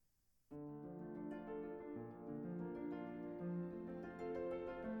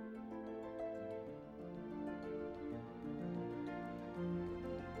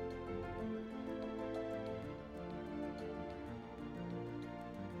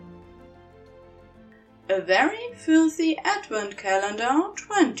A Very Filthy Advent Calendar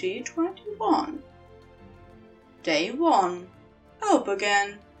 2021. Day 1. Hope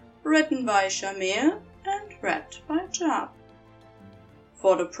Again, written by Chamyl and read by Jab.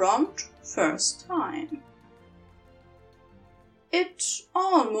 For the prompt, first time. It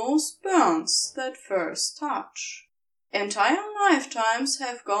almost burns, that first touch. Entire lifetimes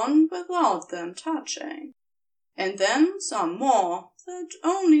have gone without them touching. And then some more that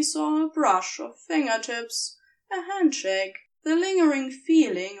only saw a brush of fingertips, a handshake, the lingering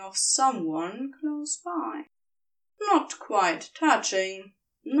feeling of someone close by. Not quite touching,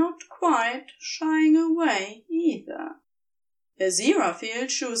 not quite shying away either. Aziraphale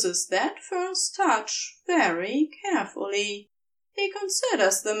chooses that first touch very carefully. He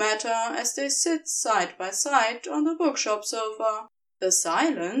considers the matter as they sit side by side on the bookshop sofa, the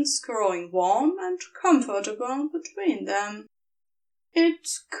silence growing warm and comfortable between them. It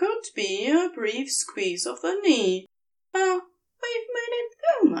could be a brief squeeze of the knee. We've made it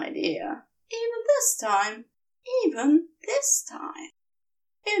through, my dear. Even this time.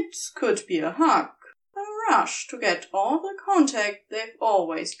 It could be a hug, a rush to get all the contact they've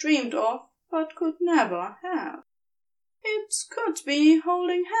always dreamed of but could never have. It could be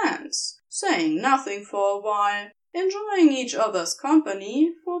holding hands, saying nothing for a while, enjoying each other's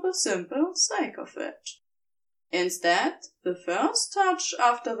company for the simple sake of it. Instead, the first touch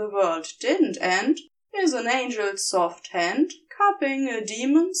after the world didn't end is an angel's soft hand cupping a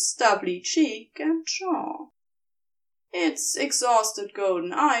demon's stubbly cheek and jaw. Its exhausted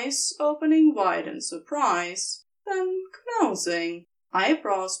golden eyes opening wide in surprise, then closing,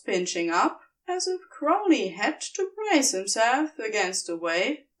 eyebrows pinching up as if Crowley had to brace himself against a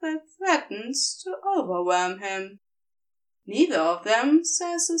wave that threatens to overwhelm him. Neither of them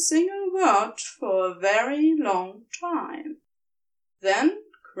says a single word for a very long time. Then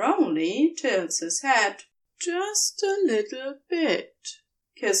Crowley tilts his head just a little bit,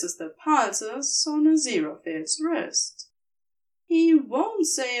 kisses the pulses on Aziraphale's wrist. He won't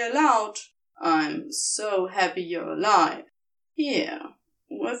say aloud, "I'm so happy you're alive, here,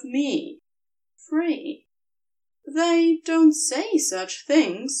 with me, free." They don't say such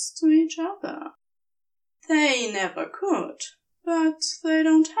things to each other. They never could, but they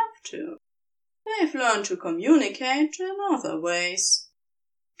don't have to. They've learned to communicate in other ways.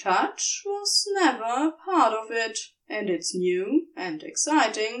 Touch was never a part of it, and it's new and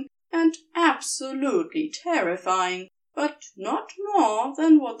exciting and absolutely terrifying, but not more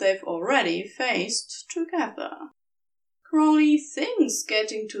than what they've already faced together. Crowley thinks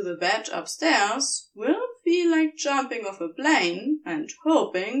getting to the bed upstairs will feel like jumping off a plane and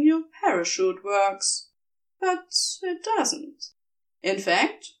hoping your parachute works. But it doesn't. In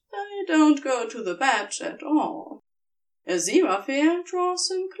fact, they don't go to the bed at all. Aziraphale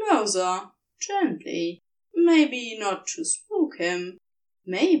draws him closer, gently, maybe not to spook him,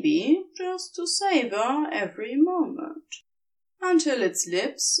 maybe just to savor every moment, until it's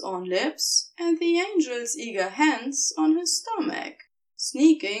lips on lips and the angel's eager hands on his stomach,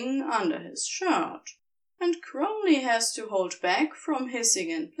 sneaking under his shirt, and Crowley has to hold back from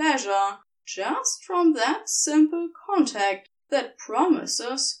hissing in pleasure just from that simple contact that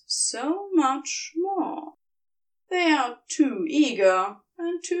promises so much more. They are too eager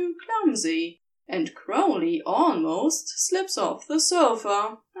and too clumsy, and Crowley almost slips off the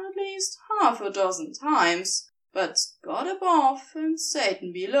sofa at least half a dozen times, but God above and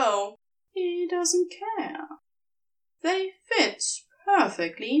Satan below, he doesn't care. They fit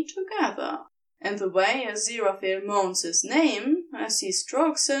perfectly together, and the way Aziraphale moans his name as he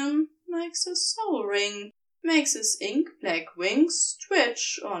strokes him makes his soul ring, makes his ink-black wings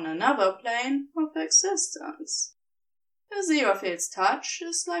twitch on another plane of existence. Aziraphale's touch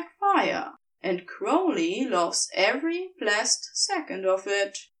is like fire, and Crowley loves every blessed second of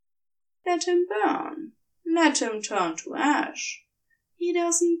it. Let him burn. Let him turn to ash. He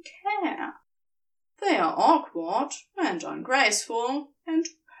doesn't care. They are awkward and ungraceful and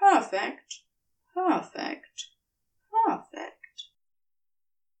perfect.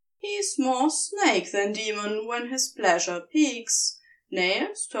 He's more snake than demon when his pleasure peaks.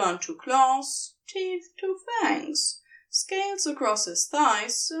 Nails turn to claws, teeth to fangs, scales across his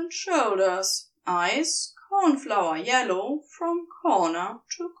thighs and shoulders, eyes cornflower yellow from corner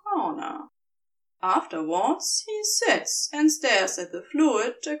to corner. Afterwards he sits and stares at the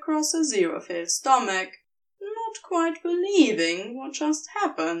fluid across Aziraphale's stomach, not quite believing what just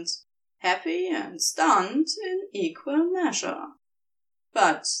happened, happy and stunned in equal measure.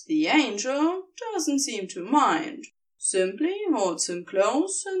 But the angel doesn't seem to mind, simply holds him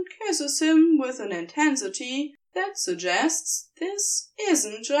close and kisses him with an intensity that suggests this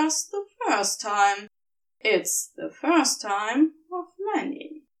isn't just the first time, It's the first time of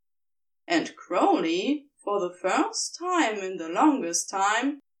many. And Crowley, for the first time in the longest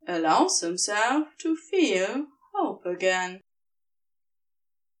time, allows himself to feel hope again.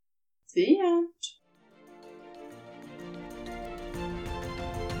 The end.